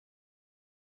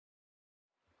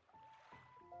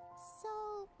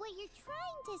what you're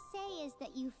trying to say is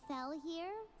that you fell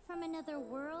here from another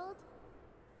world?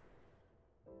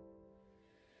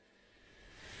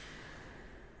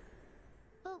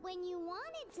 But when you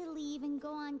wanted to leave and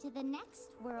go on to the next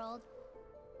world,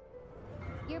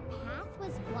 your path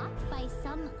was blocked by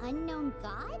some unknown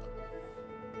god?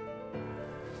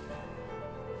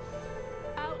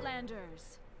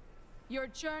 Outlanders, your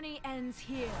journey ends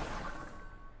here.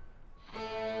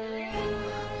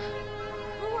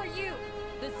 Who are you?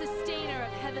 The sustainer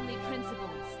of heavenly principles.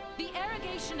 The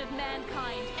arrogation of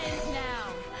mankind ends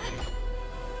now.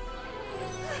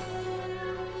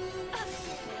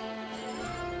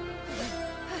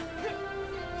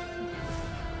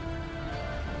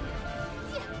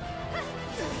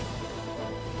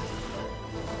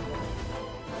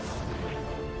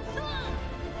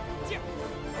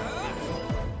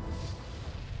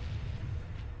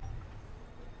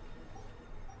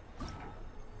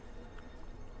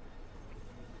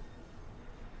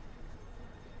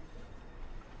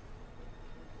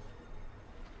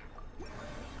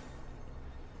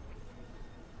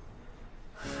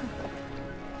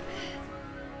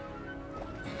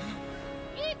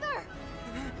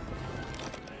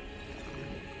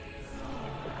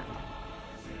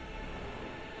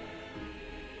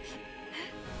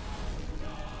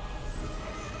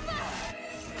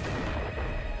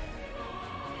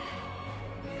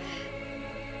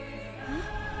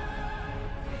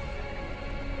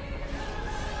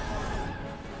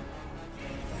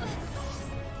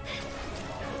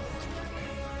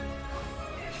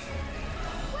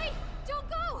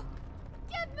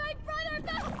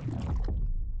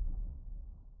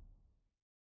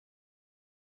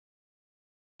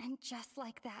 And just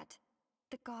like that,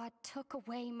 the god took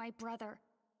away my brother.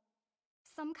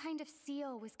 Some kind of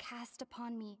seal was cast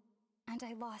upon me, and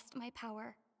I lost my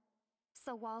power.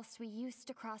 So whilst we used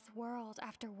to cross world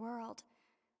after world,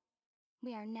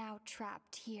 we are now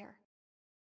trapped here.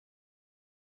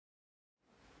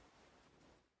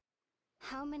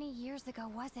 How many years ago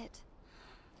was it?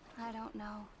 I don't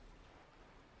know.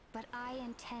 But I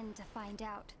intend to find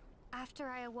out. After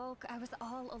I awoke, I was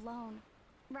all alone.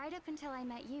 Right up until I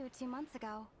met you 2 months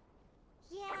ago.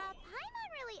 Yeah, Paimon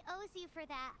really owes you for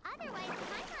that. Otherwise,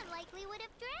 Paimon likely would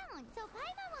have drowned. So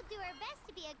Paimon will do her best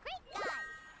to be a great guide.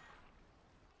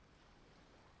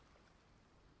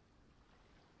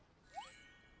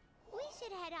 We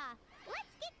should head off.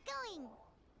 Let's get going.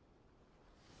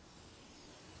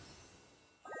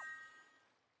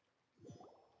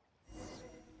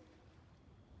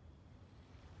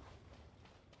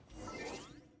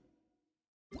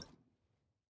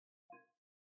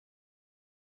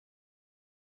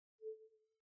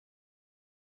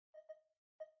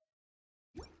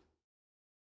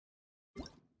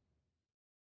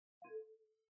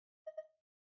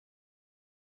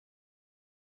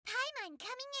 Paimon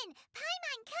coming in!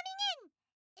 Paimon coming in!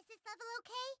 Is this level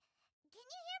okay? Can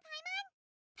you hear Paimon?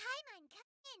 Paimon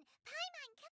coming in!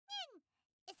 Paimon coming in!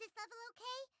 Is this level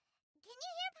okay? Can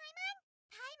you hear Paimon?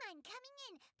 Paimon coming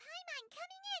in! Paimon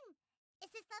coming in!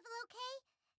 Is this level okay?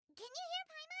 Can you hear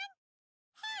Paimon?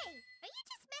 Hey! Are you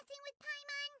just messing with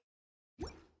Paimon?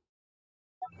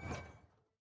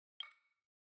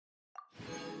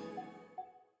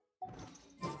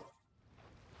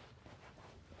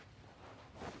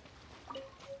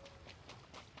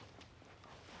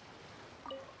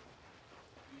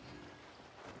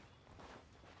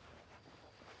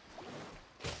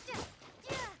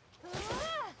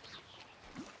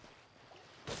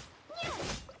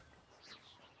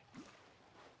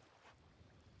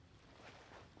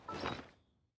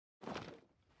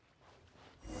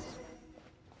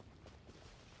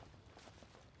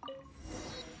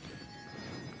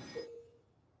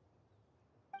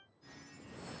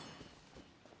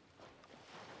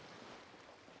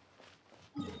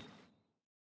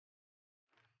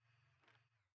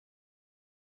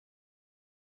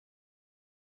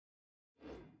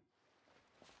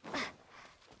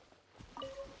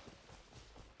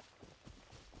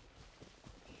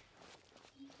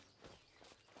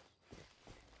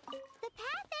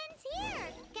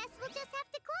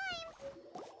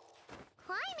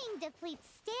 Depletes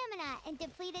stamina, and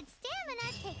depleted stamina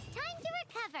takes time to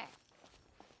recover.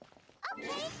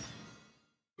 Okay.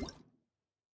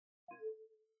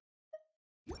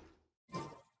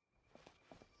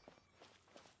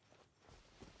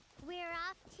 We're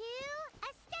off to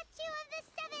a statue of the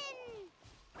 7.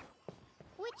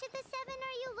 Which of the 7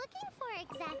 are you looking for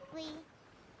exactly?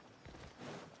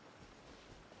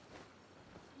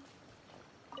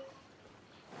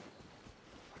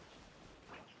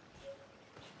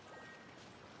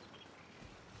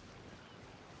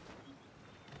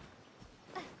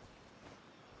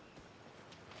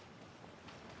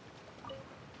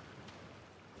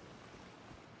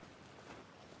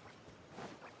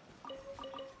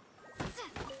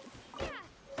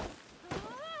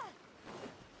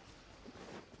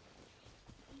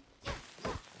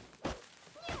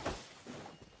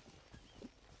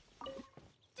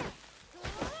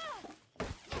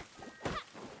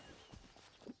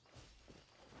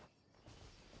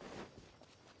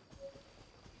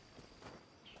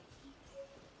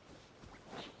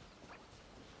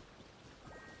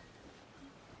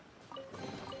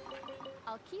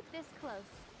 keep this close.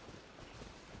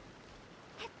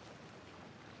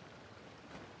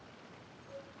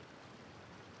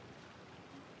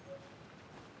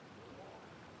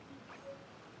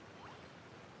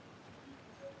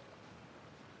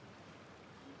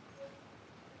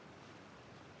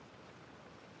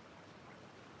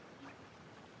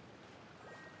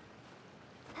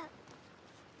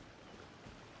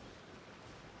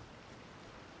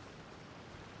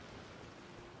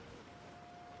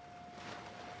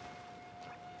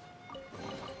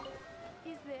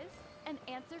 Is this an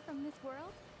answer from this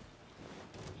world?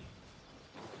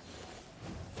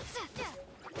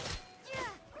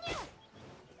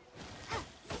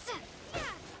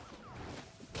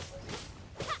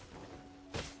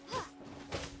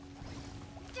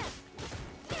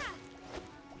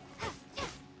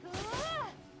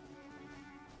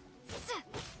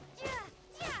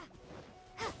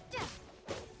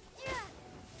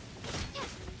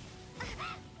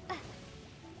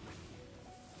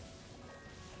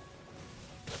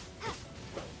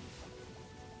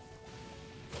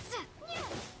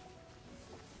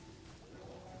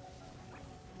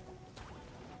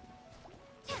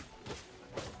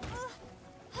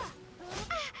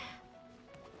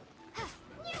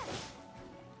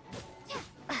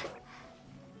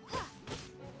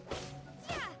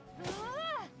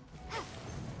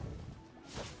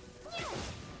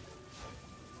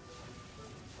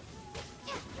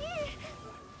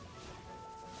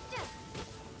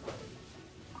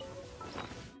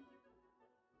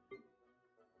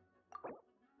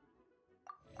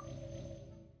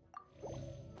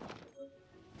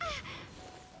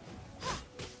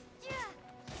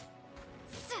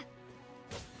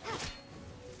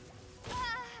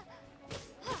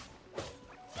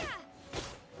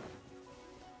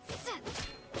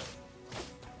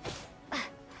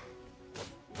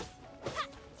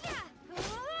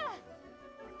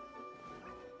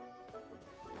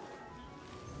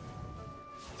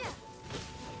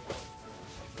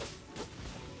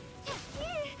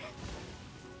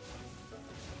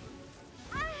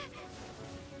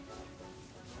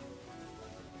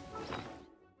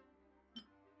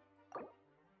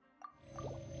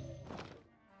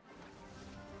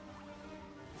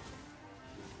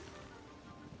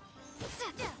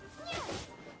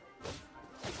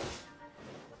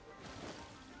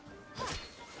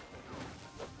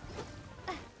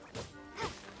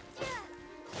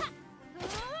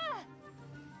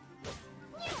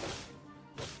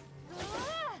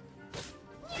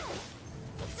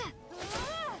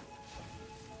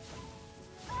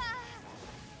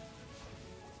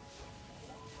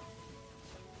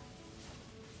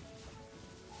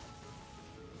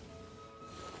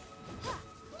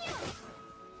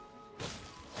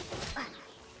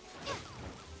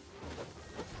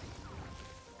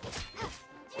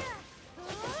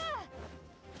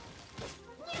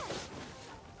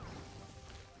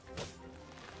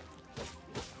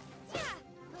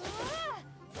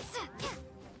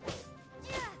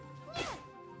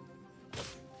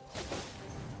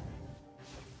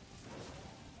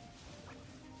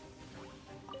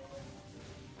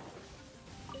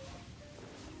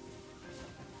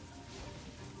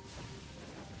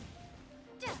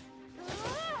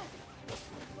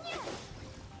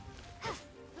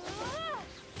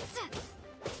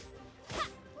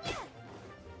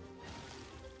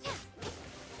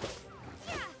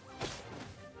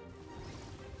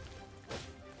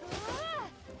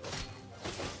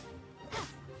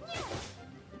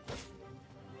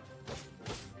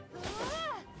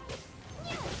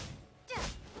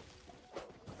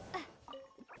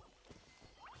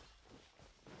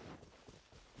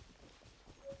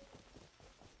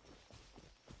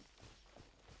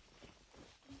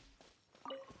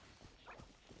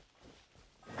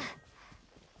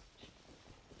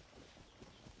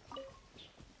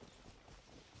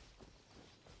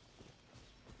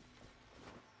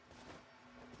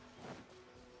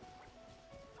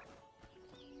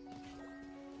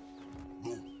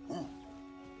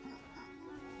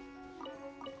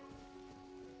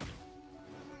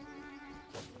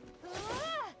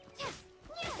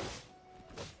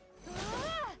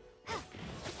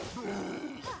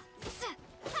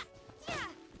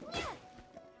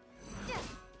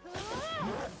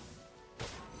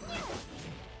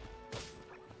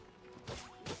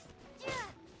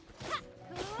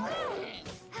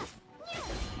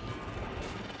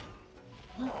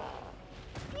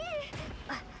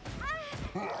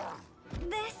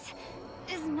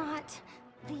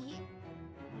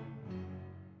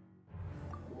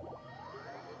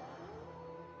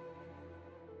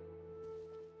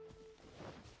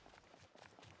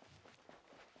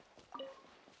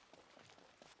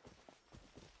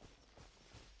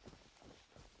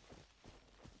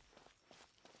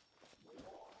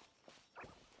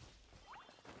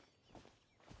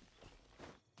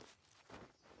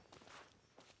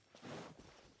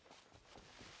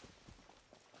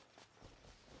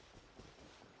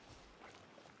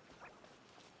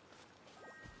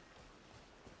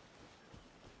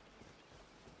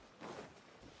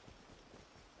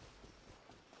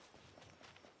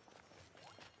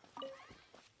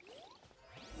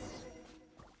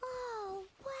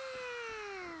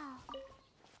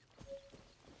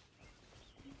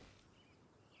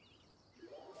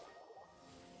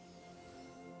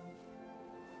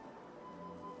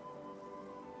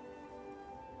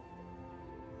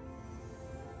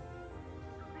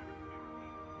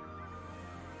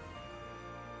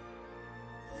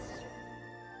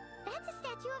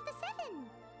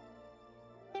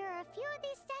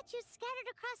 statues scattered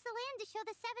across the land to show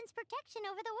the Seven's protection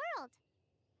over the world.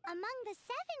 Among the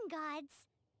 7 gods,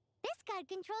 this god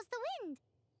controls the wind.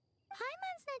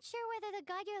 Paimon's not sure whether the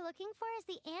god you're looking for is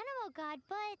the animal god,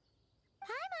 but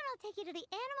Paimon will take you to the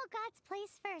animal god's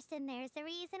place first, and there's the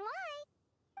reason why.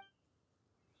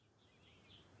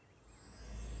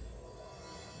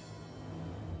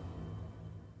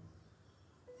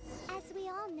 As we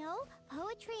all know,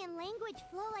 poetry and language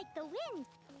flow like the wind.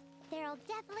 There'll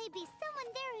definitely be someone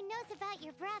there who knows about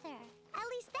your brother. At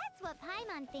least that's what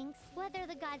Paimon thinks. Whether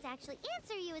the gods actually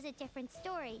answer you is a different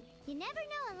story. You never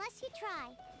know unless you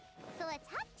try. So let's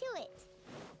hop to it.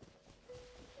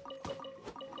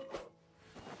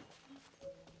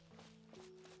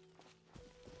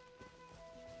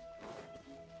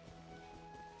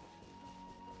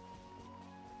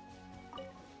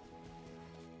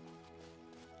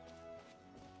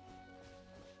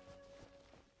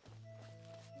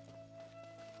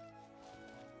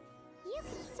 You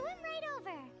can swim right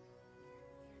over.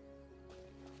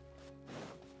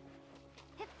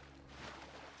 Hip.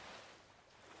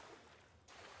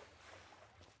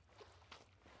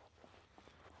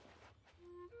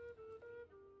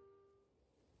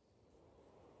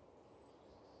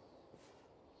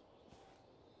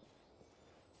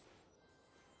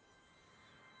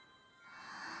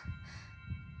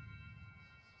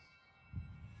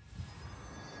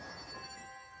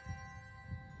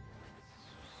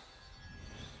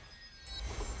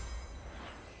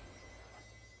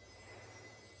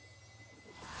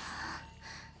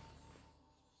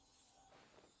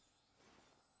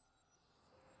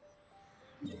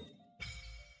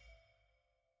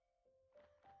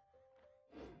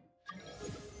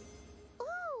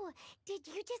 Ooh, did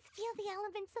you just feel the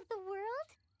elements of the world?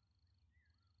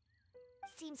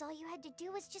 Seems all you had to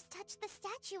do was just touch the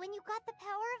statue and you got the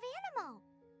power of Animo.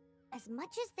 As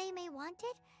much as they may want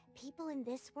it, people in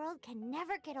this world can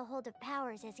never get a hold of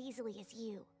powers as easily as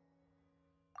you.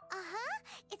 Uh-huh,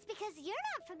 it's because you're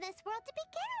not from this world to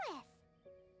begin with.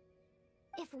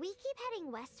 If we keep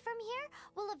heading west from here,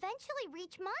 we'll eventually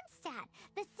reach Mondstadt,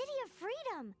 the city of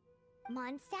freedom.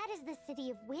 Mondstadt is the city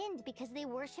of wind because they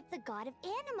worship the god of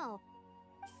Animo.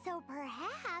 So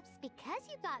perhaps, because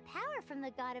you got power from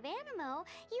the god of Animo,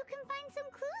 you can find some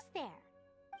clues there.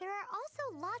 There are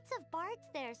also lots of bards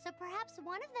there, so perhaps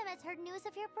one of them has heard news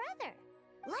of your brother.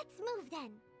 Let's move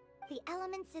then. The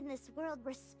elements in this world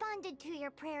responded to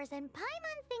your prayers, and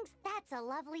Paimon thinks that's a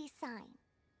lovely sign.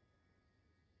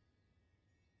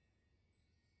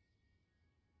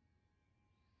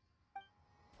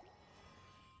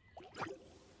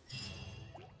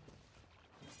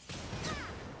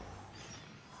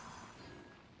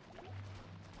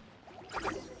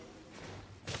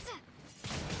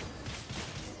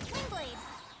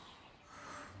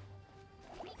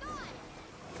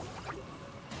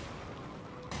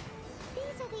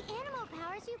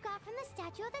 You got from the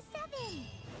Statue of the Seven.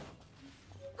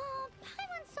 Oh,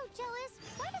 Paimon's so jealous.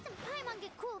 Why doesn't Paimon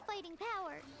get cool fighting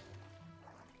powers?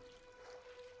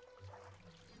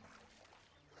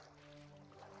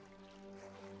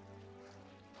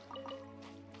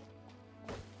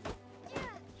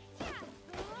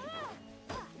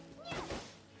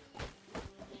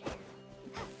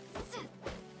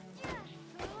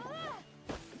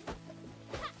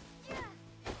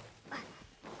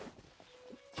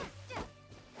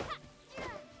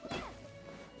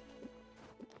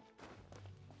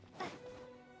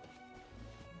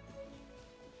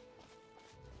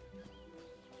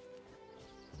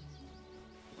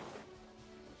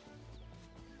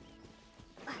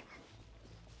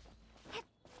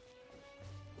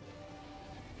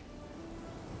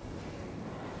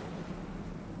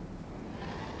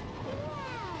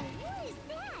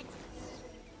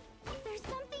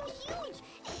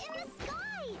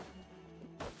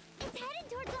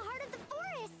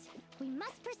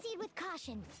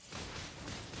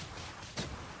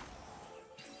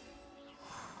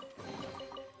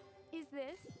 Is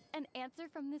this an answer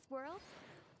from this world?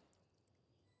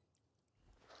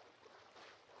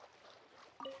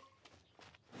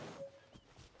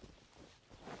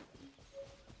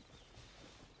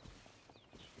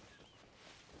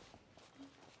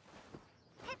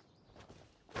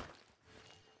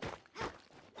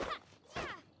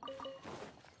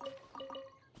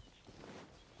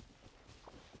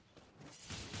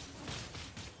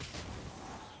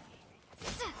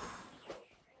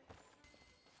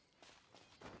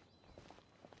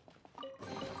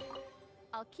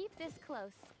 I'll keep this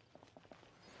close.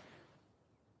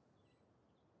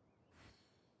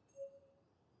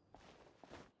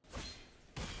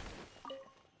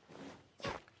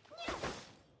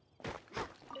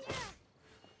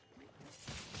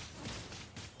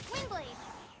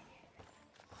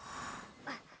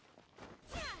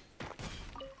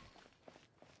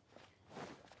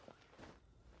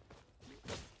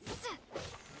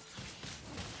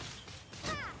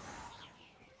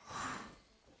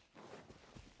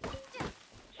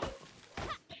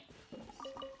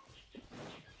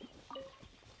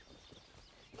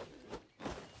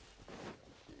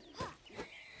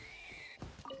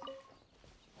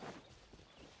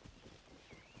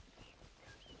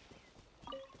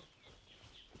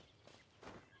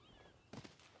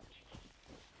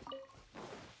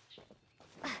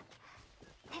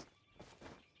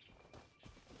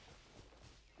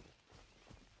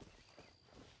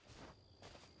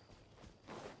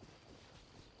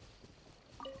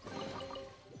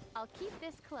 I'll keep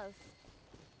this close.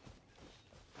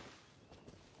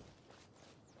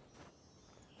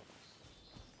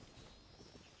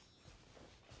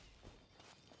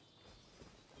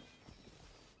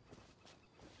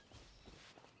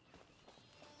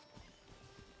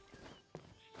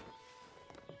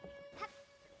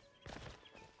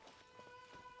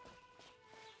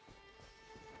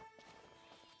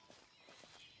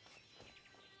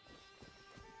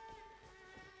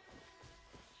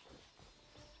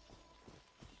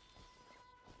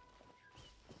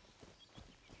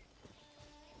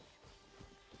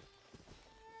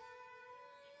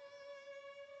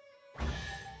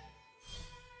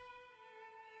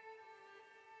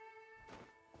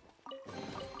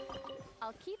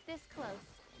 I'll keep this close.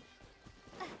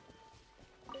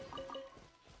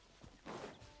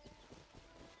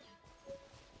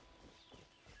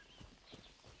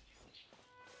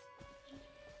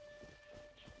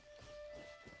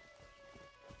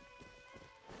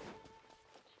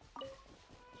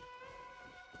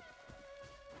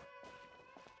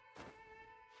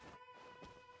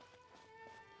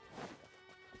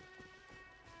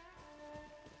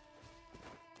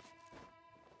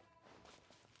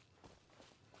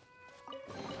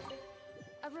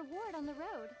 A reward on the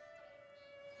road.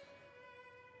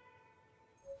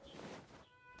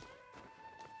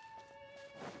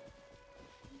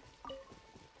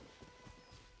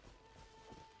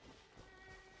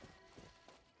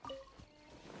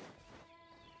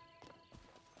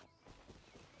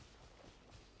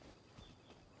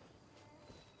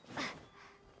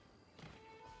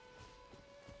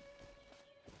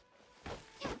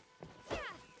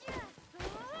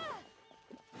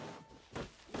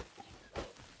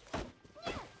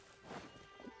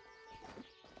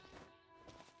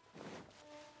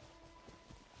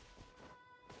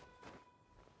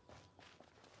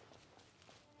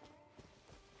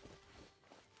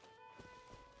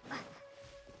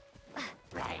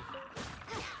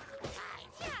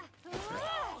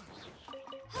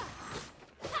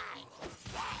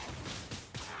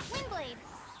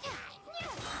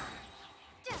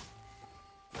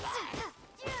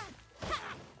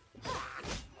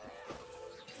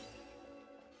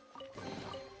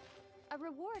 A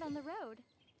reward on the road.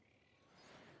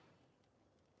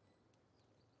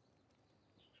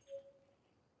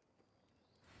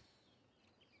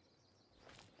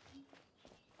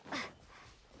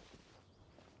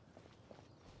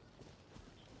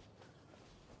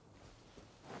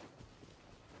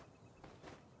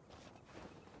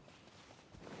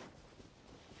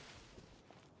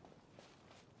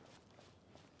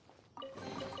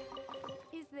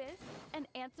 Is this an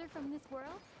answer from this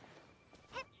world?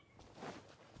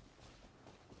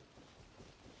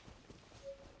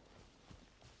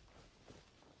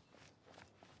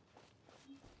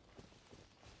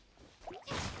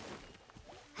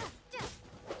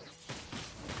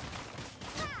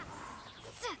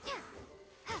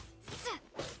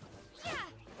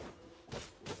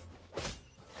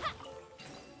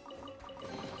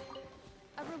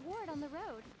 A reward on the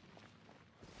road.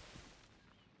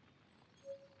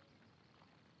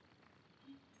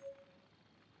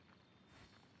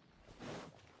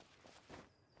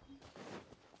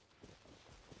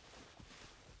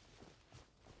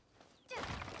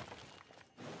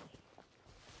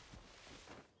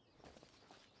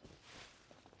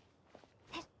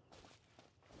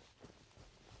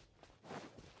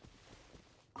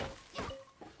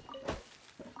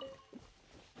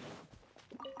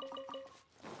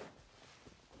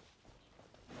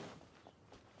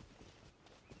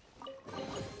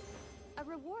 A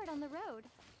reward on the road.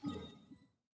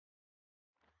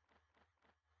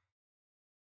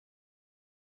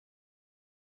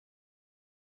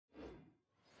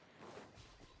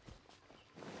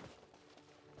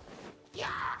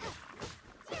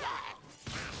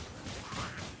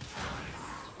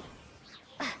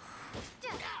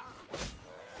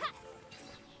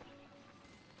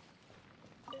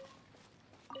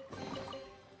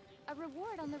 A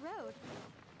reward on the road.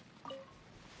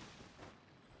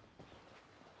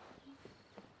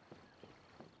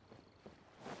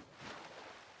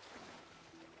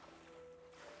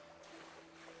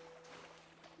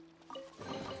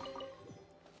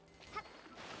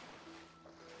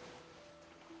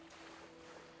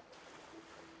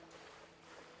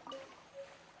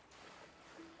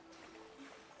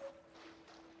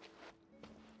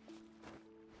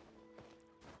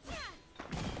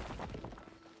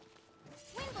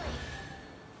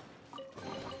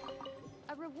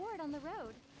 A reward on the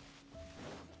road.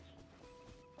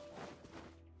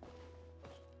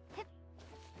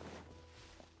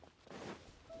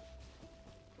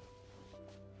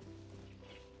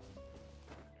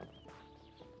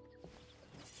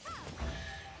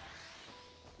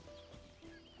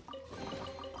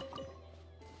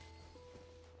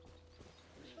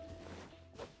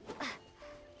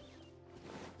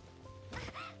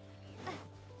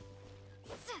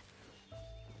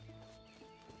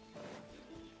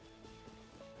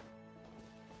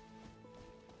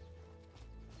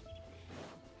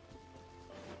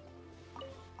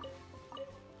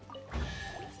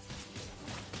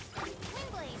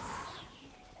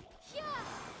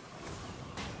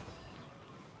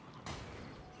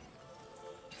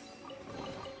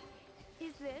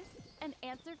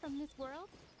 answer from this world?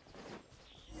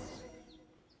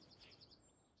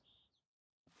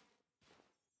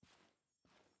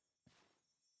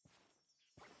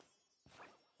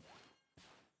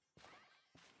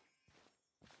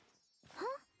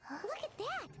 Huh? Look at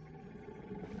that!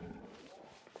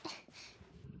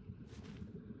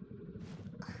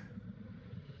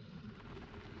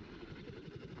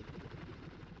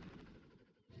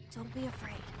 Don't be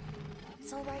afraid.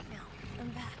 It's all right now. I'm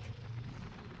back.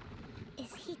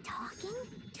 Is he talking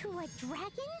to a dragon?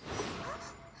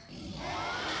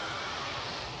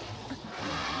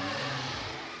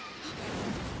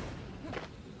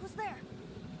 Who's there?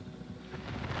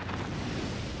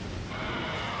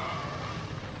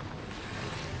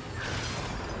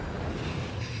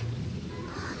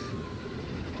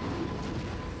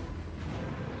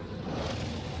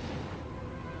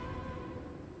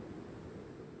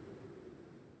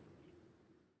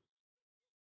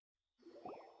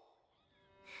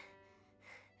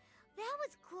 That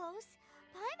was close.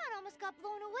 Paimon almost got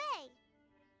blown away.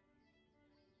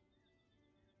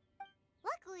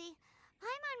 Luckily,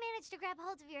 Paimon managed to grab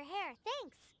hold of your hair.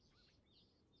 Thanks.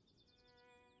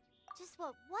 Just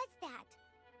what was that?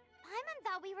 Paimon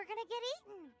thought we were gonna get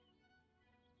eaten.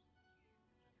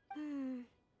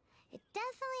 It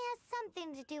definitely has something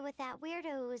to do with that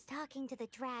weirdo who was talking to the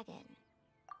dragon.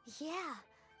 Yeah,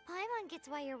 Paimon gets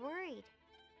why you're worried.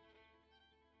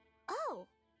 Oh,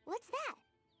 what's that?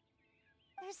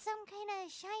 There's some kind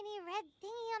of shiny red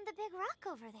thingy on the big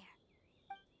rock over there.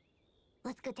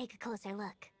 Let's go take a closer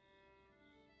look.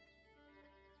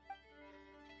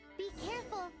 Be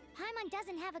careful! Paimon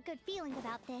doesn't have a good feeling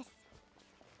about this.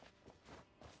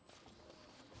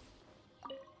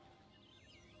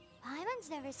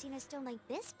 Paimon's never seen a stone like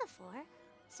this before,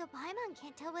 so Paimon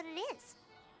can't tell what it is.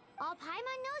 All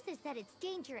Paimon knows is that it's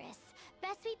dangerous.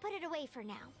 Best we put it away for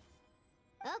now.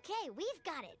 Okay, we've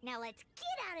got it. Now let's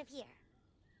get out of here.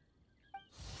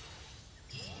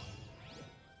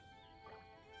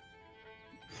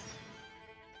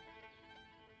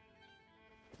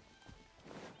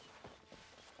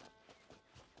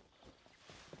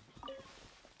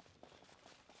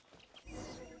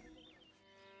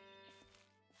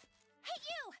 Hey,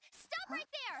 you! Stop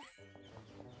right there!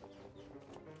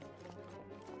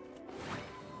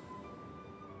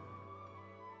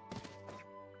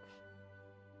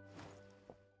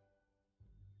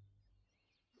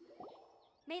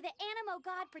 May the Animo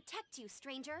God protect you,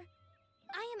 stranger.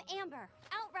 I am Amber,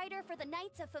 outrider for the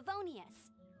Knights of Favonius.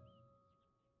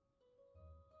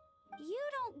 You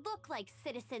don't look like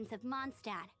citizens of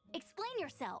Mondstadt. Explain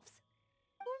yourselves.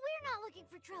 Well, we're not looking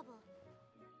for trouble.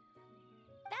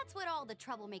 That's what all the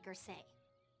troublemakers say.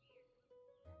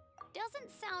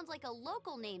 Doesn't sound like a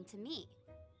local name to me.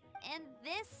 And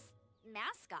this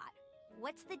mascot,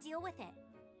 what's the deal with it?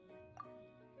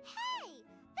 Hey!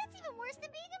 That's even worse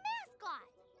than being a mascot!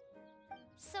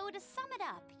 So to sum it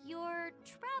up, you're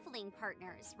traveling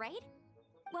partners, right?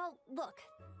 Well, look,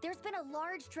 there's been a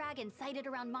large dragon sighted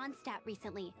around Mondstadt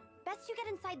recently. Best you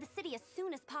get inside the city as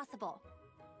soon as possible.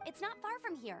 It's not far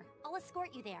from here. I'll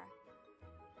escort you there.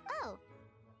 Oh,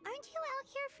 aren't you out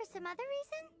here for some other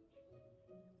reason?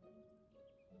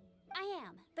 I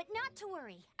am, but not to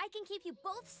worry. I can keep you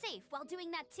both safe while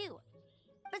doing that too.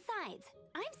 Besides,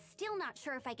 I'm still not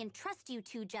sure if I can trust you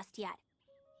two just yet.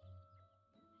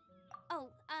 Oh,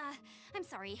 I'm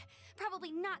sorry.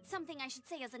 Probably not something I should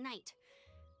say as a knight.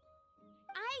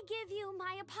 I give you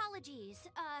my apologies,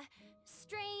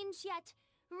 strange yet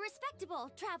respectable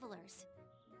travelers.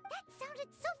 That sounded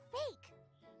so fake!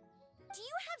 Do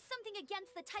you have something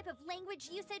against the type of language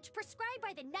usage prescribed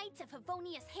by the Knights of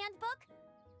Favonius Handbook?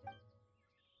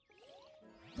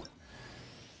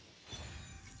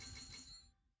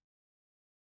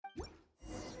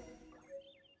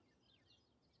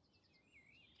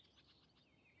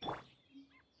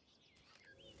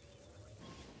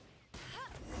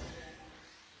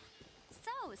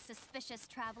 So, suspicious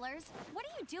travelers, what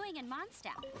are you doing in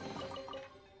Mondstadt?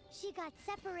 She got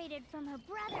separated from her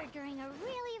brother during a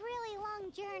really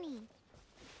long journey.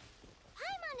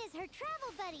 Paimon is her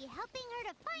travel buddy, helping her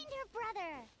to find her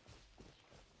brother.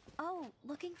 Oh,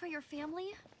 looking for your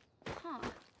family? Huh.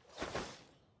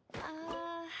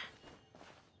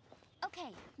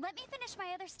 Okay, let me finish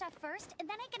my other stuff first, and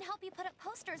then I can help you put up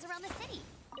posters around the city.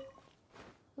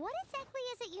 What exactly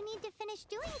is it you need to finish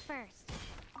doing first?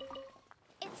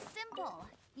 It's simple.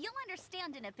 You'll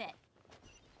understand in a bit.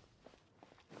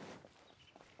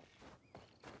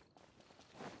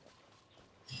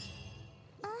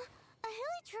 A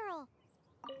hilly churl.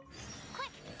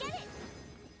 Quick, get it!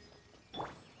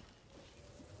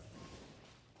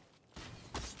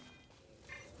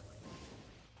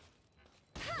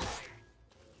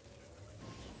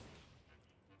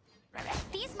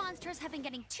 monsters have been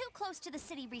getting too close to the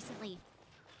city recently.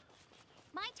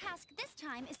 My task this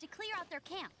time is to clear out their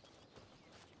camp.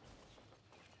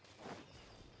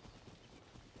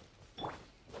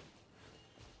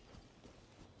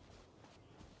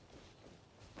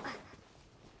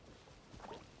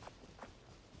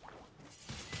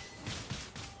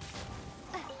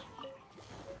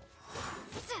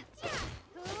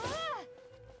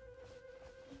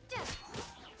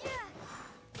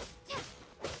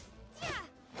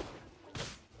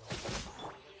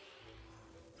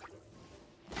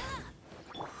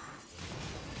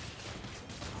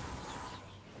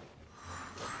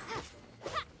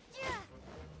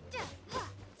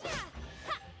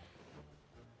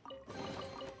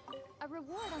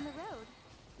 Reward on the road.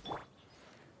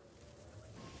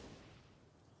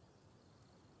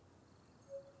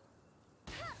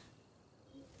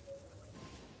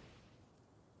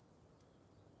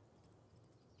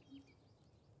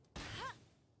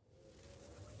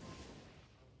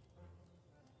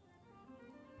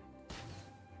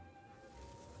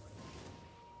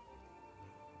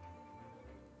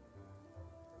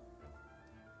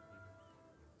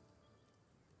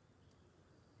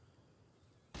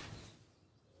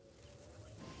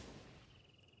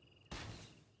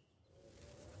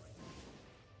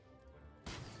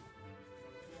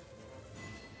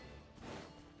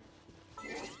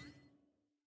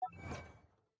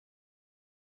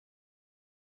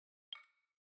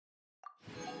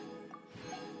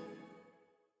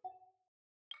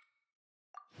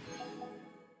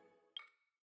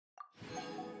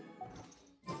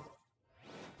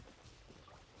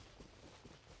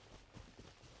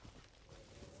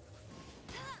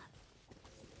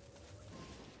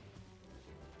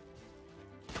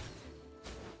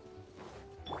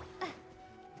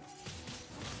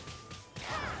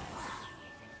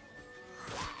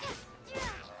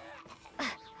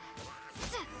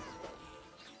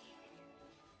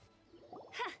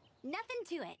 Nothing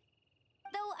to it.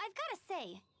 Though I've gotta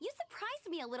say, you surprised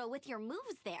me a little with your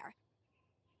moves there.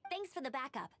 Thanks for the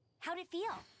backup. How'd it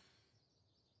feel?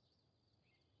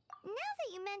 Now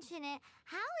that you mention it,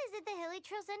 how is it the hilly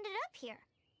trails ended up here?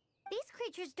 These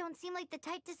creatures don't seem like the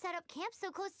type to set up camp so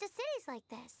close to cities like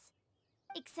this.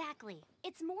 Exactly.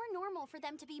 It's more normal for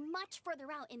them to be much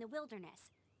further out in the wilderness.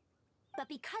 But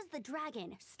because the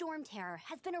dragon, Storm Terror,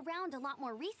 has been around a lot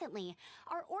more recently,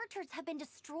 our orchards have been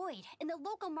destroyed and the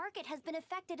local market has been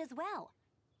affected as well.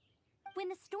 When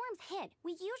the storms hit,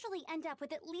 we usually end up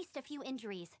with at least a few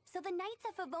injuries, so the Knights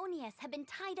of Favonius have been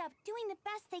tied up doing the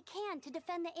best they can to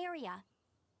defend the area.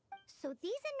 So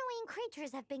these annoying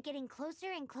creatures have been getting closer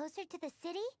and closer to the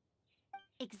city?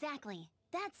 Exactly.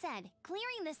 That said,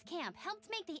 clearing this camp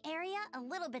helped make the area a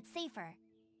little bit safer.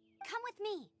 Come with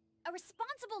me. A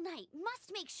responsible knight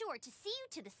must make sure to see you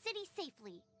to the city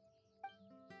safely.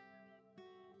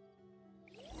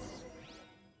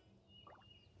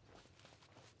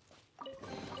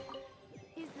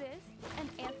 Is this an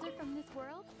answer from this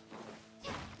world?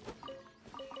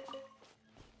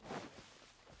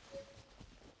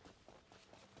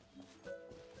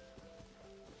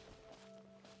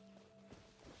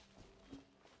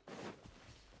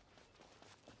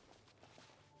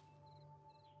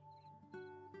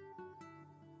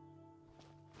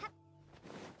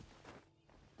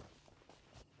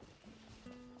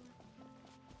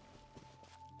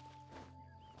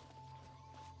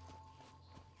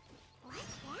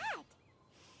 What's that?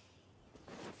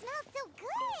 It smells so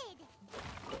good!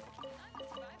 I'm the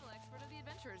survival expert of the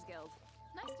Adventurers Guild.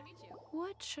 Nice to meet you.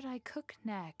 What should I cook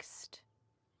next?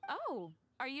 Oh,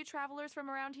 are you travelers from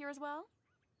around here as well?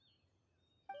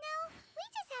 No, we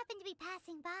just happen to be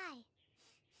passing by.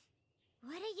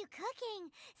 What are you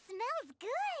cooking? Smells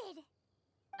good!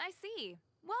 I see.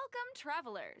 Welcome,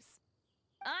 travelers.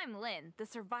 I'm Lynn, the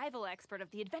survival expert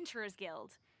of the Adventurers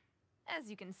Guild. As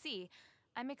you can see,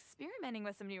 I'm experimenting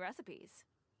with some new recipes.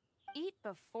 Eat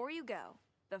before you go.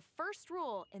 The first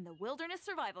rule in the Wilderness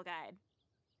Survival Guide.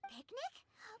 Picnic?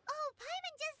 Oh,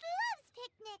 Paimon just loves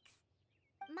picnics!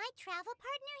 My travel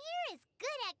partner here is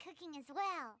good at cooking as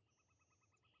well.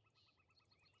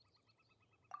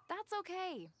 That's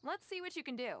okay. Let's see what you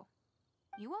can do.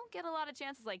 You won't get a lot of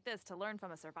chances like this to learn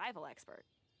from a survival expert.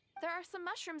 There are some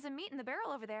mushrooms and meat in the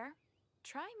barrel over there.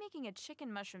 Try making a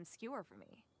chicken mushroom skewer for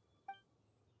me.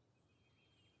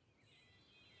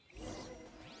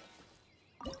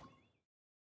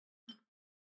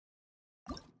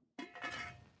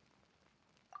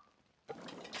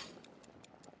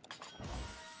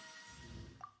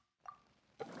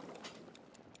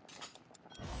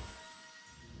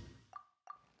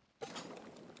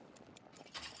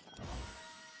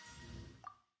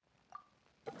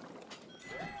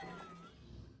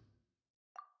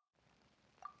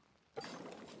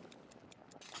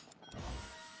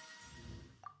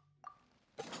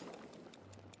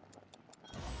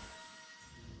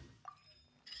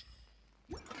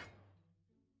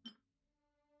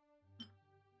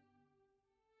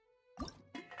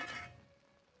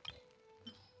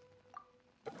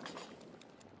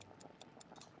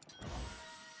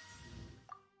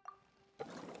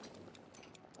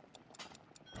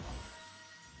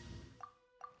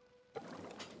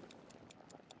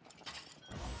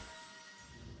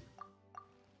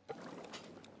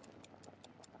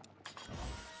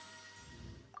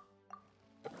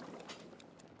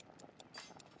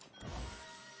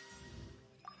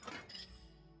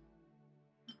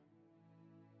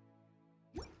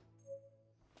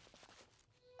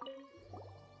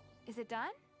 it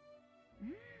done?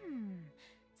 Mmm,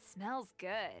 smells good.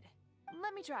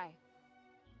 Let me try.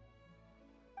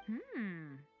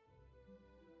 Mmm.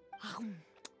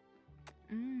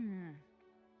 Mmm.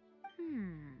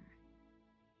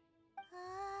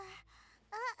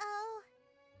 Uh-oh.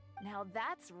 Now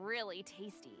that's really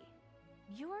tasty.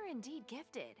 You're indeed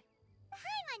gifted.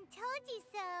 Paimon told you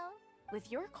so.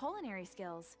 With your culinary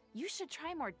skills, you should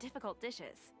try more difficult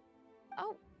dishes.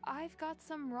 Oh, I've got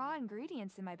some raw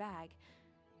ingredients in my bag.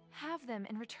 Have them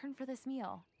in return for this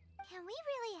meal. Can we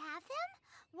really have them?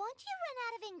 Won't you run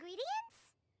out of ingredients?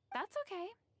 That's okay.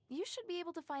 You should be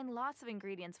able to find lots of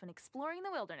ingredients when exploring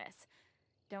the wilderness.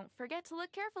 Don't forget to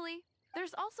look carefully.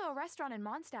 There's also a restaurant in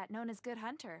Mondstadt known as Good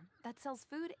Hunter that sells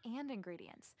food and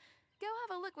ingredients. Go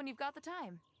have a look when you've got the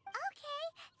time. Okay,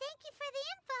 thank you for the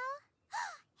info.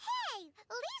 Hey,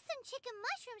 leave some chicken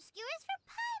mushroom skewers for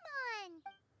Paimon.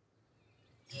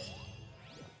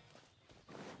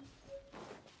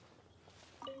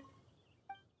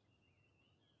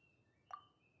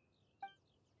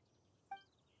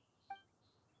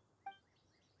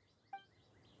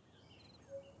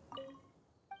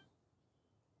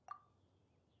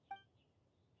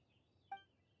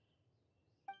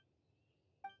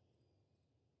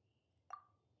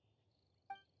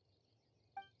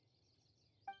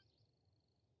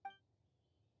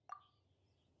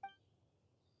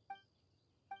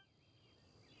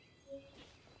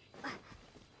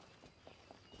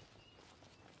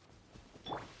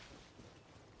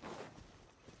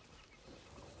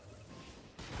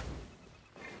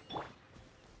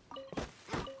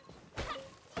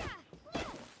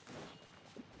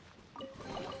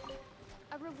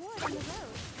 A reward on the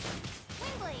road.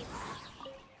 Windblade.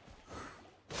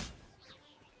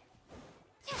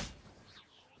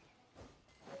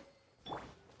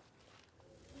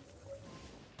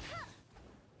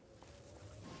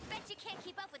 Bet you can't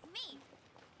keep up with me.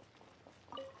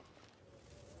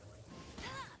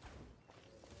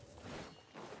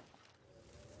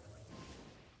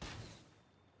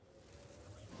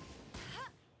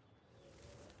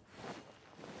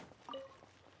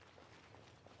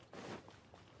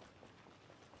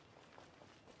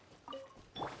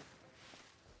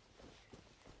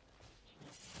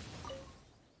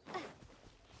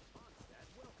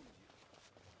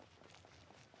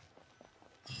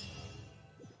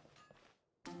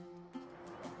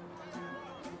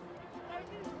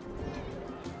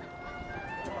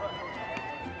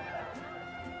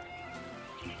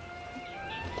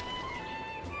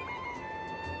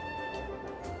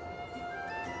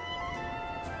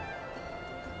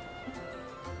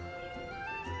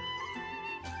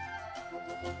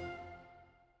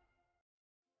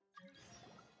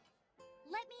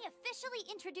 Let me officially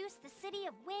introduce the city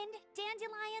of wind,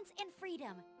 dandelions, and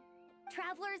freedom.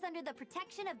 Travelers under the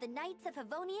protection of the Knights of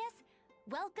Favonius,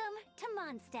 welcome to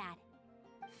Mondstadt.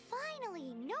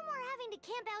 Finally, no more having to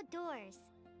camp outdoors.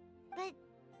 But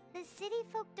the city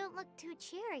folk don't look too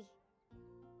cheery.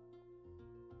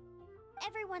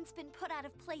 Everyone's been put out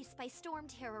of place by storm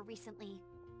terror recently.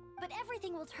 But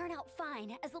everything will turn out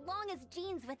fine as long as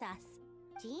Jean's with us.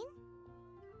 Jean?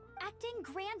 Acting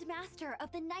Grand Master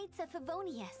of the Knights of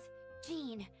Favonius,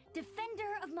 Jean,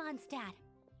 Defender of Mondstadt.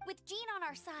 With Jean on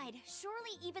our side,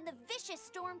 surely even the vicious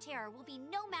storm terror will be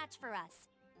no match for us.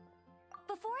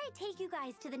 Before I take you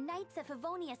guys to the Knights of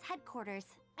Favonius headquarters,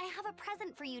 I have a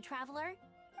present for you, Traveler.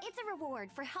 It's a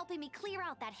reward for helping me clear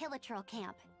out that Hilichurl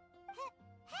camp.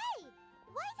 Hey!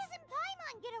 Why doesn't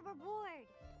Paimon get a reward?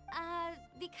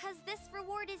 Because this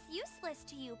reward is useless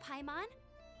to you, Paimon.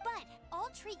 But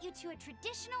I'll treat you to a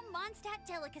traditional Mondstadt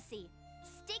delicacy,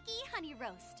 sticky honey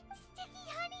roast. Sticky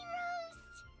honey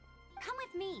roast! Come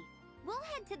with me. We'll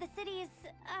head to the city's,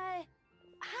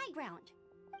 high ground.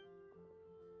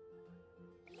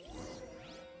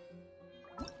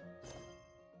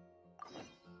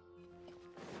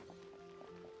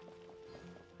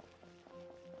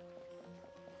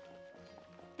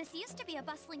 This used to be a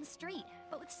bustling street,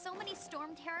 but with so many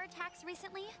storm terror attacks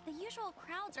recently, the usual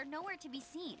crowds are nowhere to be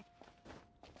seen.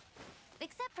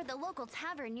 Except for the local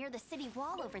tavern near the city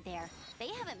wall over there. They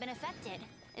haven't been affected.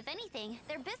 If anything,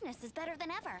 their business is better than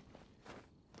ever.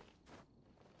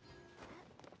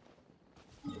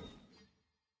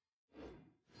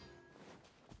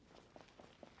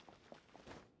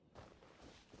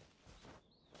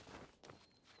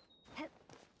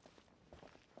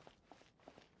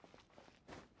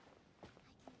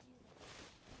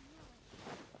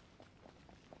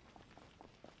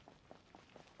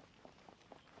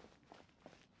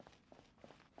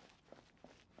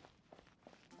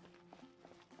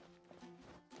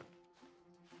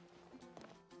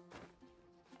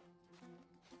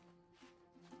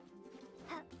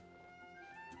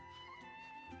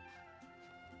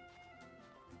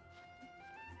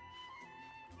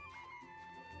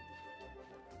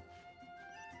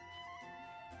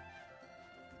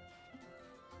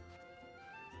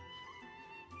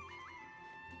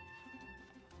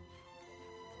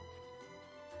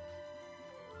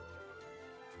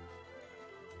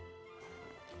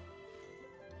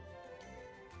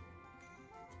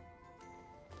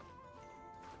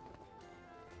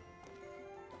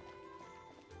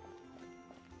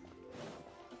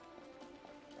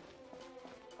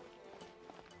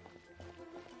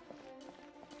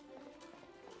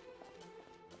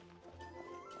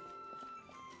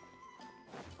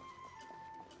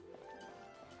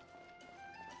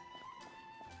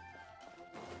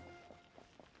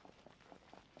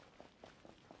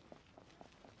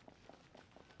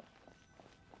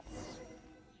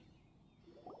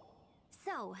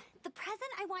 So, the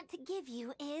present I want to give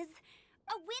you is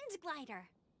a wind glider.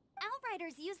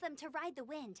 Outriders use them to ride the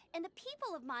wind, and the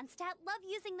people of Mondstadt love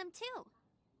using them too.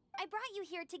 I brought you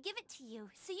here to give it to you,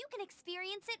 so you can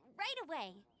experience it right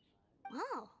away.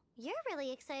 Oh, you're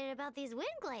really excited about these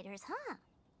wind gliders, huh?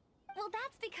 Well,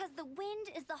 that's because the wind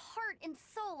is the heart and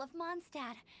soul of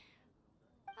Mondstadt.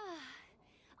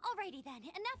 Alrighty then,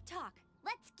 enough talk.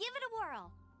 Let's give it a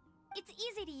whirl. It's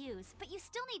easy to use, but you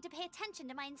still need to pay attention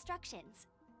to my instructions.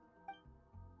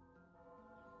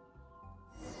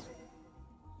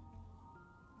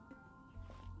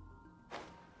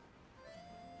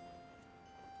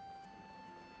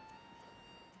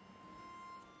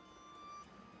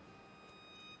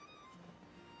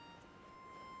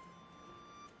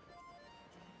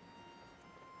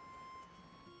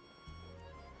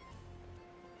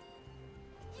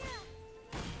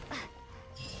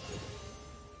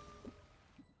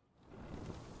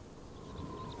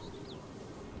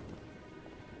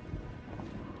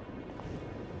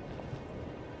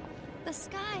 The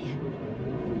sky.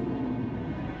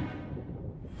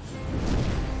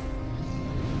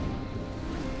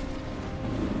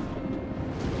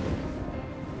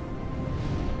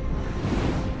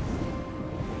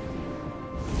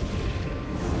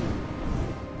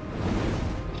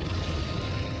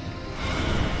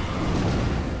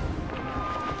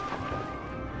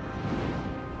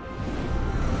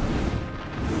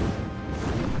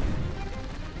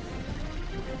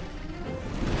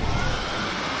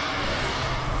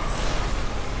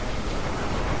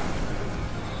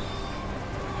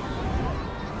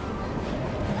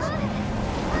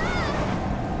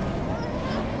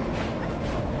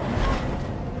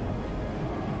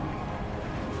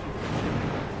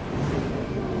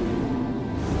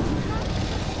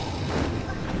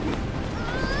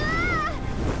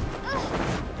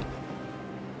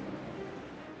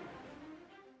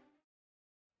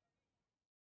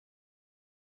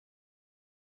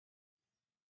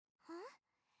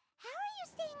 How are you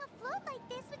staying afloat like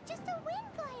this with just a wind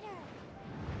glider?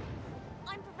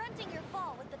 I'm preventing your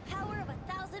fall with the power of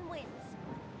 1,000 winds.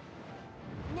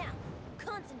 Now,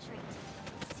 concentrate.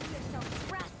 See yourself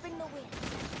grasping the wind.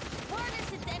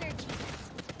 Harness its energy.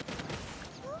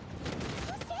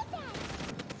 Who said that?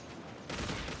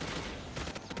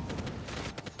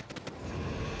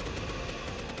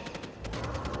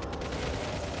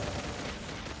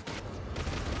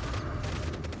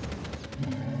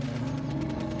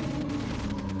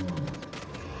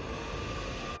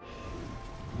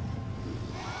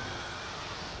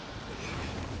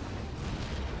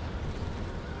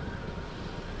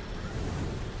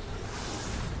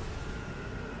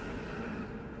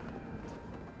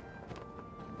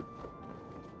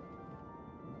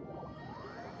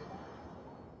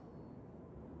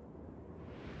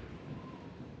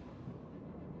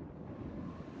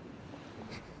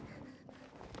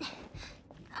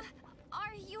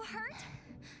 Are you hurt?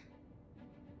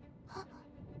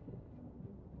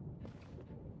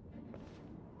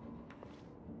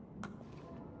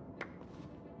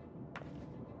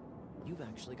 You've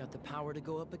actually got the power to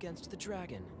go up against the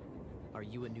dragon. Are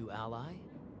you a new ally?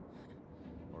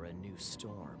 Or a new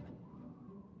storm?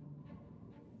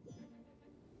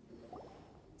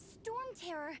 Storm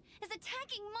Terror is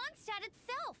attacking Mondstadt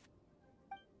itself!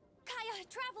 Kaya,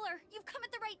 Traveler, you've come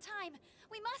at the right time.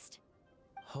 We must...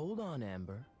 Hold on,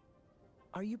 Amber.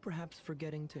 Are you perhaps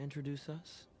forgetting to introduce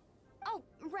us? Oh,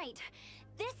 right.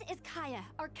 This is Kaya,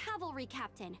 our cavalry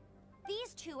captain.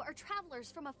 These two are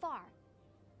travelers from afar.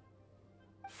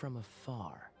 From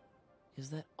afar? Is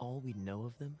that all we know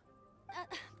of them?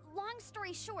 Long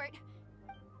story short...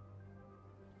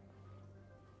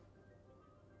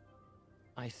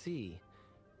 I see.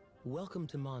 Welcome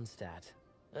to Mondstadt.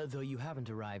 Though you haven't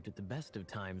arrived at the best of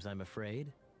times, I'm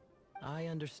afraid. I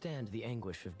understand the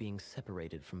anguish of being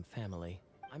separated from family.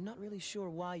 I'm not really sure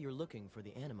why you're looking for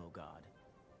the Animo God.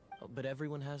 But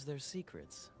everyone has their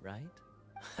secrets, right?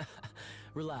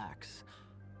 Relax.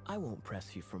 I won't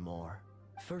press you for more.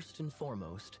 First and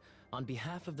foremost, on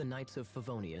behalf of the Knights of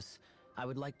Favonius, I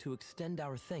would like to extend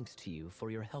our thanks to you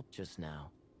for your help just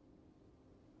now.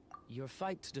 Your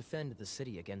fight to defend the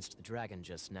city against the dragon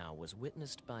just now was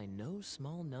witnessed by no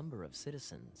small number of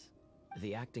citizens.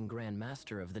 The acting Grand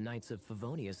Master of the Knights of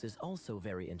Favonius is also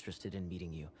very interested in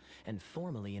meeting you, and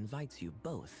formally invites you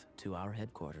both to our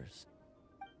headquarters.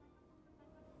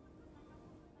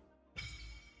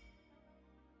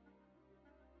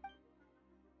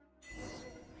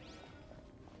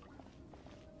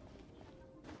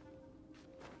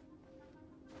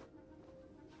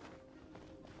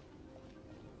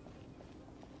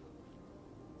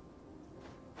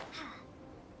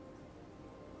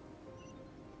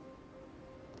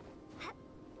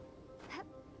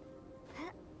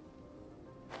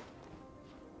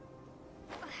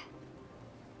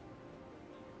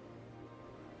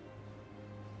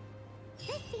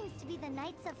 This seems to be the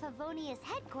Knights of Favonius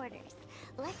headquarters.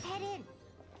 Let's head in.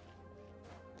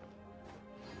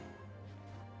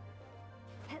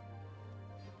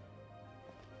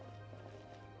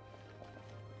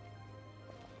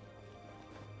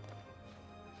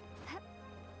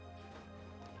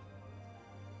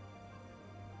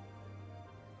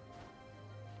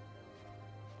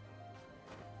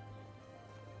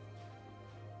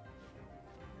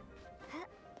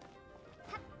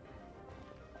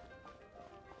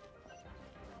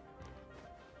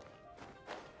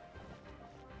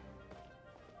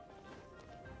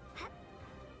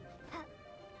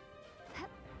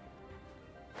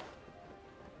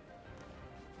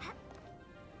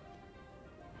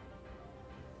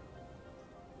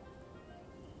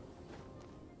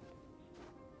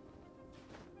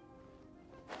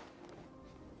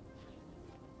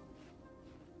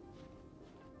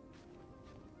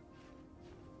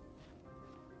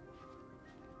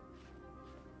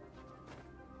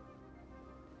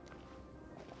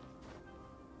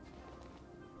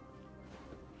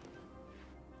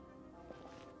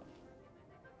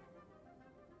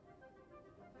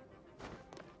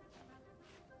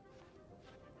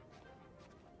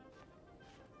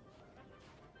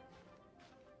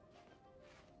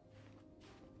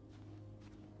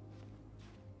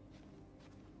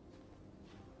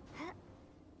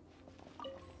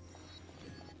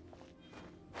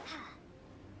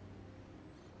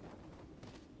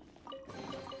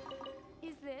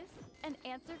 Is this an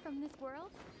answer from this world?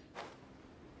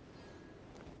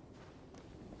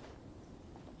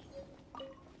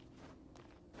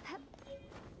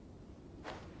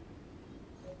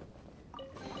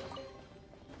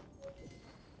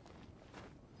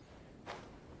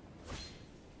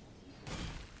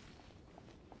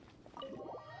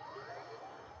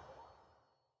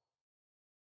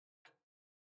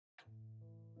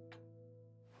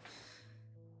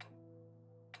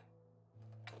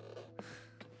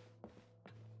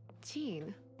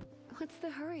 Jean, what's the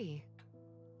hurry?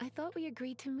 I thought we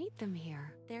agreed to meet them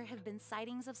here. There have been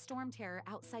sightings of storm terror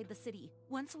outside the city.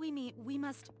 Once we meet, we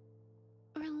must...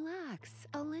 Relax.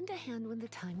 I'll lend a hand when the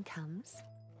time comes.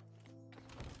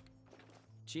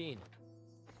 Jean,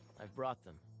 I've brought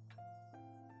them.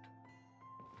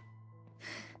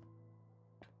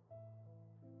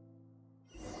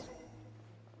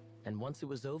 And once it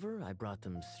was over, I brought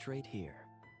them straight here.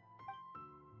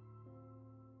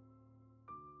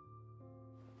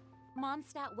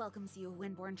 Mondstadt welcomes you,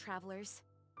 Windborn travelers.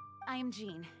 I am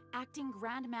Jean, acting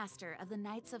Grand Master of the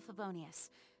Knights of Favonius.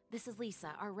 This is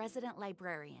Lisa, our resident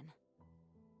librarian.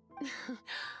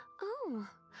 Oh,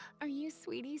 are you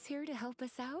sweeties here to help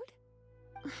us out?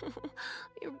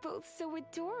 You're both so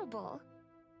adorable.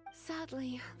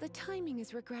 Sadly, the timing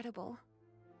is regrettable.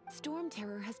 Storm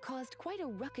terror has caused quite a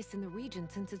ruckus in the region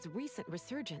since its recent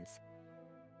resurgence.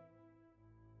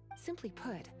 Simply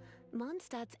put,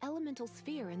 Mondstadt's elemental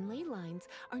sphere and ley lines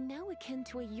are now akin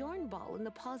to a yarn ball in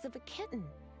the paws of a kitten.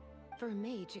 For a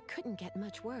mage, it couldn't get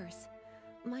much worse.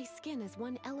 My skin is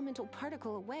one elemental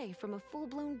particle away from a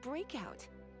full-blown breakout.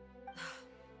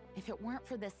 If it weren't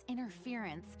for this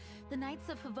interference, the Knights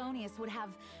of Favonius would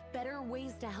have better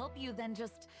ways to help you than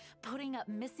just putting up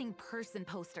missing person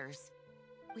posters.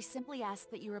 We simply ask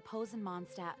that you repose in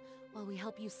Mondstadt while we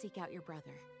help you seek out your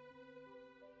brother.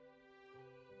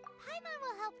 Paimon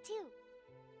will help too.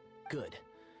 Good.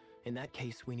 In that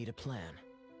case, we need a plan.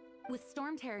 With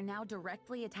Storm Terror now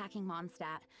directly attacking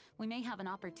Mondstadt, we may have an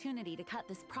opportunity to cut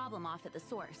this problem off at the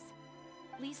source.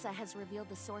 Lisa has revealed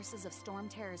the sources of Storm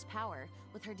Terror's power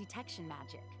with her detection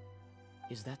magic.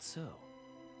 Is that so?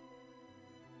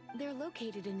 They're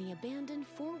located in the abandoned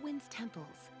Four Winds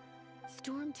temples.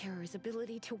 Storm Terror's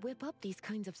ability to whip up these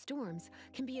kinds of storms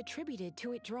can be attributed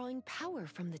to it drawing power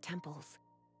from the temples.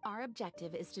 Our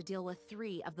objective is to deal with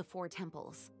 3 of the 4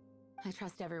 temples. I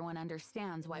trust everyone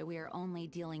understands why we are only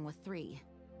dealing with 3.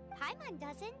 Paimon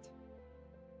doesn't.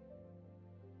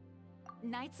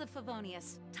 Knights of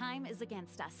Favonius, time is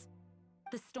against us.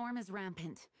 The storm is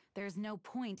rampant. There's no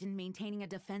point in maintaining a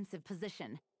defensive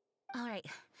position. All right,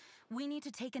 we need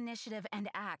to take initiative and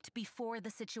act before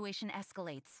the situation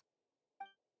escalates.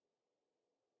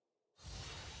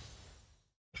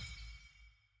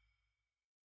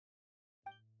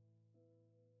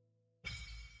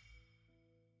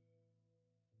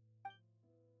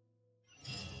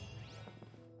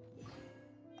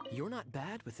 You're not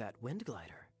bad with that wind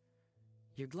glider.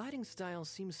 Your gliding style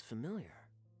seems familiar.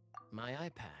 My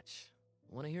eye patch.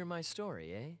 Want to hear my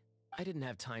story, eh? I didn't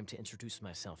have time to introduce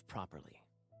myself properly.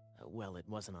 Well, it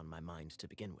wasn't on my mind to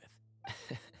begin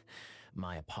with.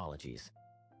 My apologies.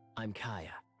 I'm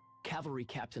Kaya, cavalry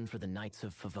captain for the Knights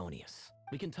of Favonius.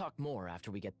 We can talk more after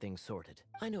we get things sorted.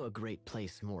 I know a great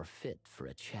place more fit for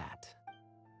a chat.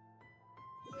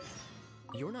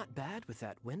 You're not bad with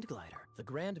that wind glider. The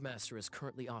Grandmaster is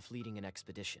currently off leading an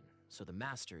expedition, so the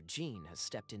Master, Jean, has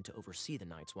stepped in to oversee the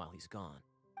Knights while he's gone.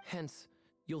 Hence,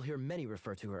 you'll hear many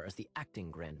refer to her as the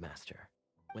acting Grandmaster.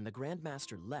 When the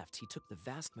Grandmaster left, he took the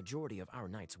vast majority of our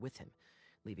Knights with him,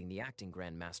 leaving the acting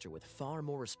Grandmaster with far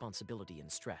more responsibility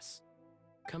and stress.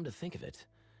 Come to think of it,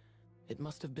 it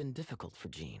must have been difficult for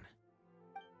Jean.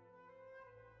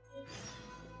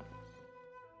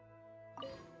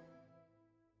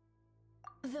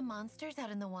 The monsters out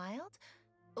in the wild?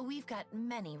 We've got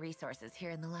many resources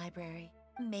here in the library.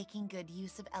 Making good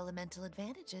use of elemental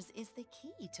advantages is the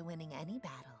key to winning any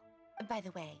battle. By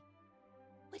the way,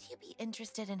 would you be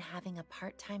interested in having a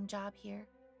part-time job here?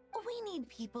 We need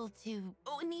people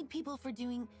for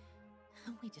doing...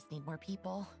 We just need more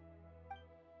people.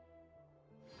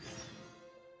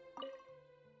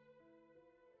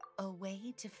 A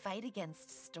way to fight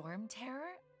against storm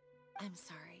terror? I'm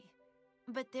sorry,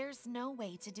 but there's no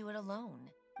way to do it alone.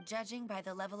 Judging by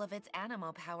the level of its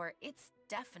animal power, it's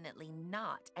definitely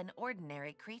not an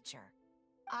ordinary creature.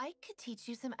 I could teach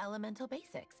you some elemental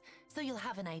basics, so you'll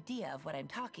have an idea of what I'm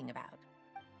talking about.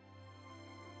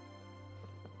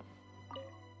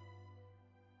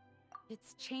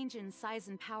 Its change in size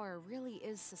and power really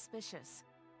is suspicious.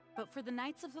 But for the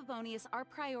Knights of Favonius, our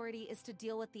priority is to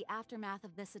deal with the aftermath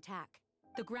of this attack.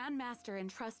 The Grandmaster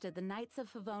entrusted the Knights of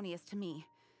Favonius to me.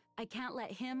 I can't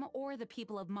let him or the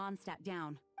people of Mondstadt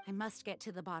down. I must get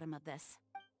to the bottom of this.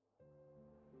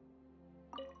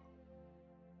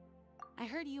 I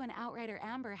heard you and Outrider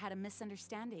Amber had a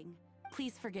misunderstanding.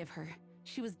 Please forgive her.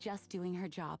 She was just doing her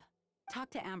job. Talk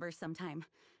to Amber sometime.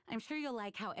 I'm sure you'll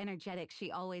like how energetic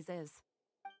she always is.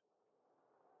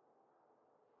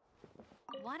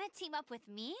 Wanna team up with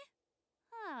me?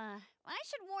 I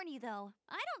should warn you though,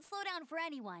 I don't slow down for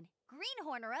anyone,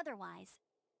 greenhorn or otherwise.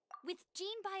 With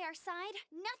Jean by our side,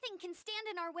 nothing can stand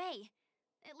in our way.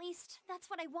 At least, that's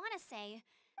what I want to say.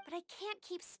 But I can't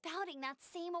keep spouting that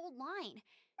same old line.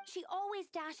 She always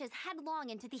dashes headlong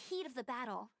into the heat of the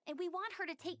battle, and we want her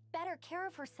to take better care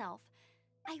of herself.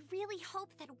 I really hope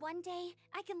that one day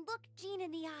I can look Jean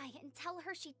in the eye and tell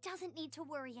her she doesn't need to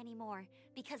worry anymore,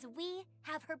 because we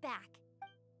have her back.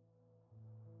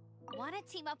 Want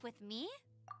to team up with me?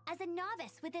 As a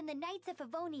novice within the Knights of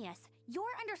Favonius, your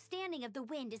understanding of the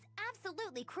wind is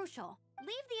absolutely crucial.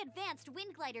 Leave the advanced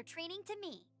wind glider training to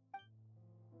me.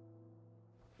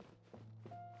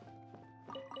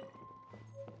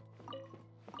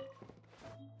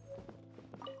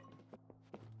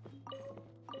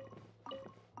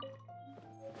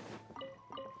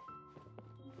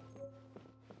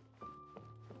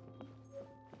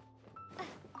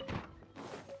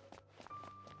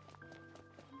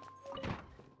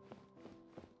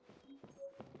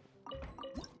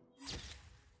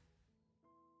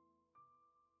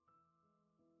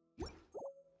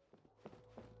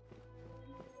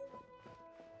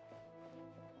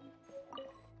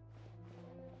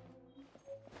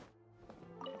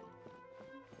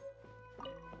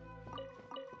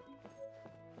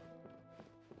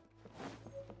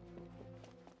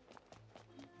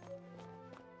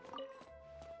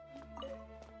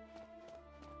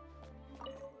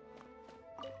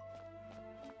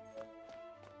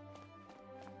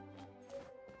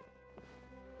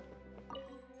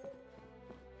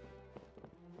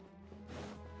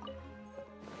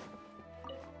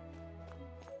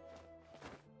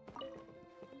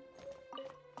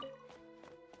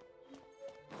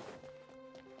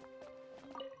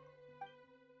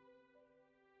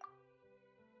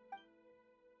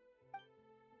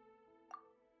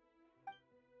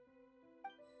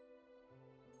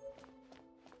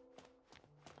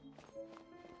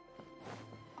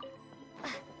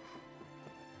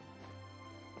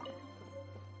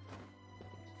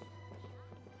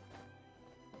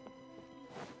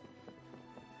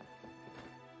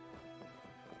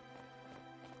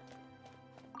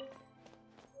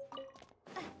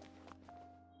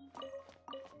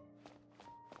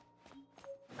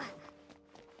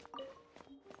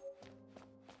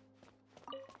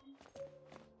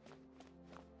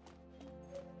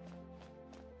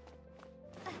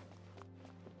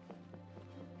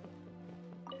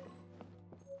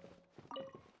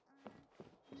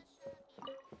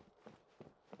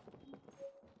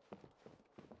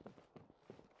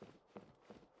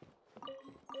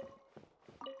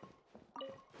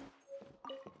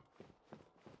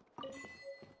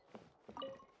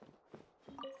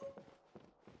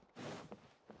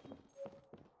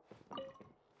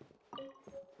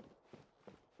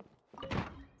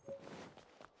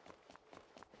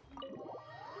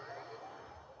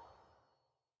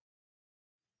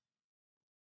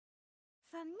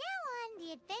 From now on,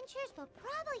 the adventures will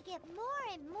probably get more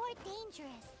and more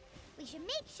dangerous. We should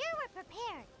make sure we're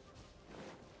prepared.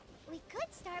 We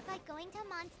could start by going to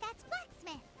Mondstadt's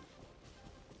blacksmith.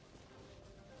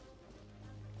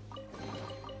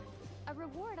 A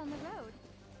reward on the road.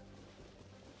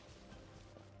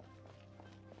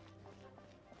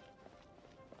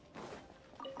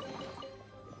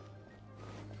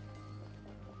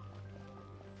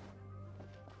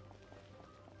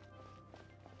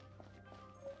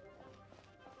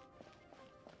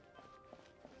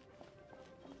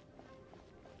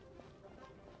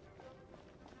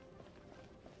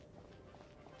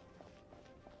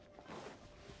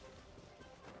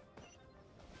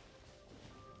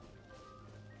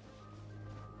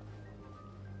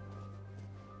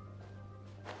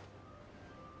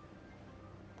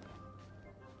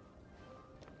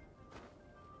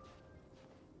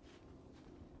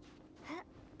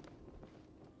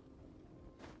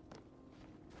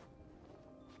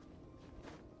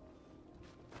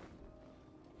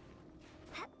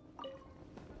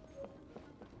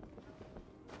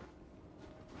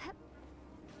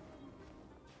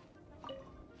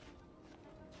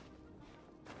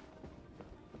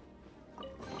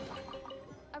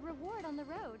 A reward on the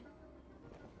road.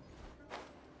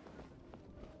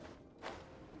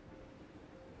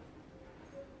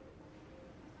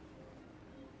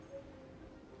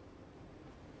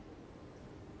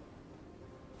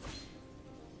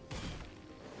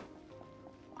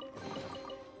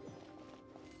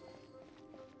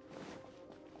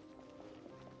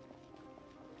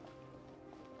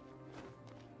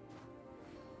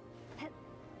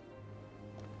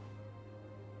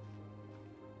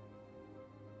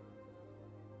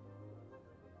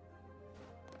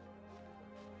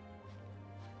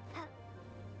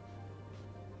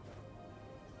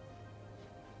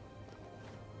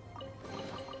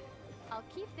 I'll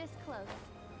keep this close.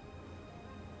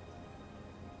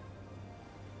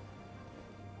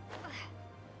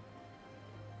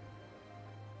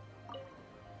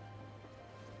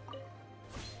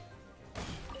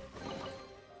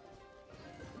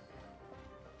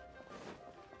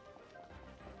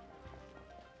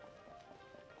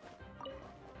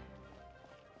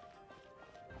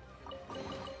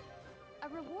 A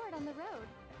reward on the road.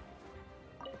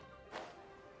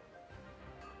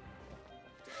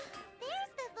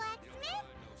 There's the blacksmith!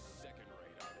 No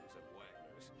second-rate items at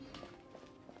Wagner's.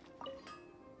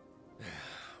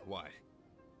 Why?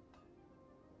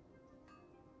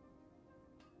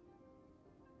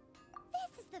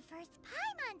 This is the first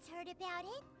Paimon's heard about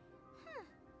it.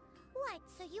 What,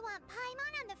 so you want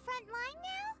Paimon on the front line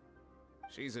now?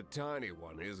 She's a tiny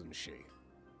one, isn't she?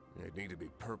 They'd need to be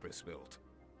purpose-built.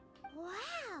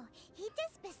 Wow, he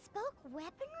does bespoke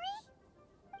weaponry?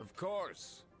 Of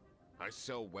course. I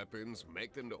sell weapons,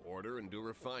 make them to order, and do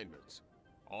refinements.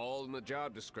 All in the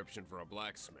job description for a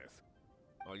blacksmith.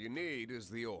 All you need is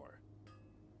the ore.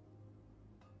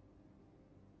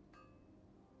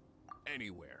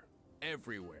 Anywhere.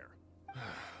 Everywhere.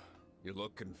 You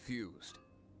look confused.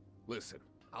 Listen,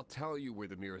 I'll tell you where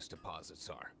the nearest deposits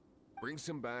are. Bring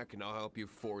some back and I'll help you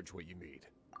forge what you need.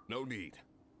 No need.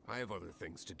 I have other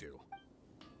things to do.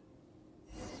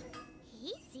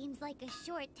 He seems like a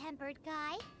short-tempered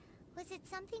guy. Was it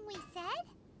something we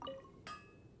said?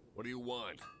 What do you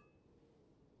want?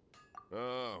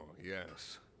 Oh,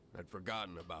 yes. I'd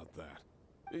forgotten about that.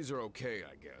 These are okay,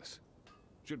 I guess.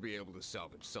 Should be able to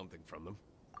salvage something from them.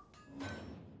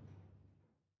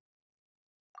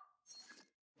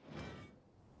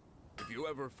 If you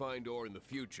ever find ore in the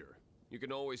future, you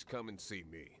can always come and see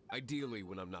me. Ideally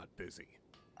when I'm not busy.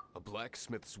 A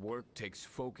blacksmith's work takes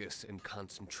focus and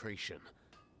concentration.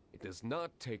 It does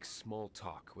not take small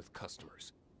talk with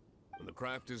customers. When the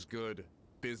craft is good,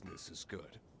 business is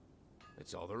good.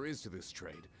 That's all there is to this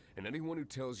trade, and anyone who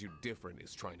tells you different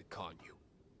is trying to con you.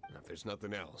 And if there's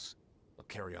nothing else, I'll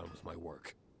carry on with my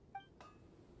work.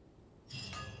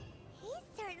 He's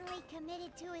certainly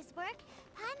committed to his work.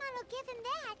 Paimon will give him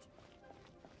that.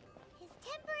 His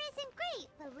temper isn't great,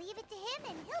 but leave it to him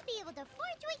and he'll be able to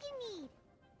forge what you need.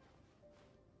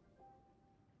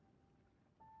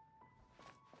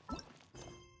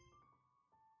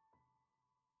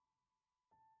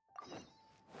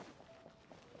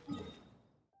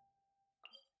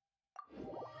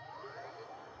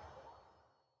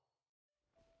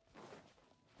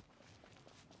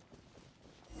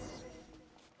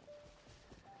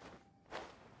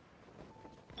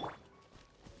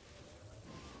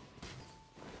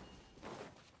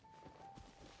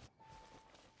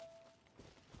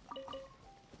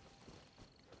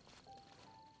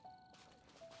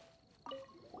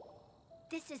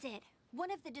 This is it. One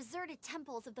of the deserted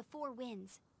temples of the Four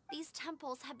Winds. These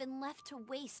temples have been left to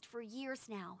waste for years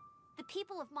now. The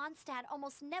people of Mondstadt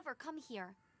almost never come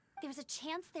here. There's a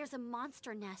chance there's a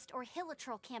monster nest or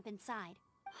hilitrol camp inside.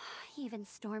 Even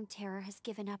Storm Terror has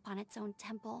given up on its own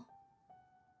temple.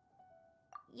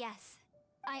 Yes,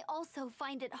 I also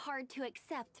find it hard to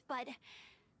accept, but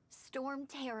Storm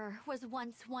Terror was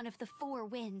once one of the Four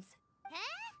Winds.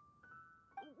 Huh?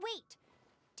 Wait!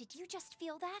 Did you just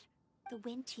feel that? The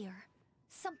wind here.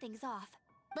 Something's off.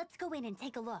 Let's go in and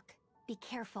take a look. Be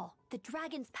careful. The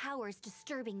dragon's power is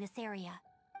disturbing this area.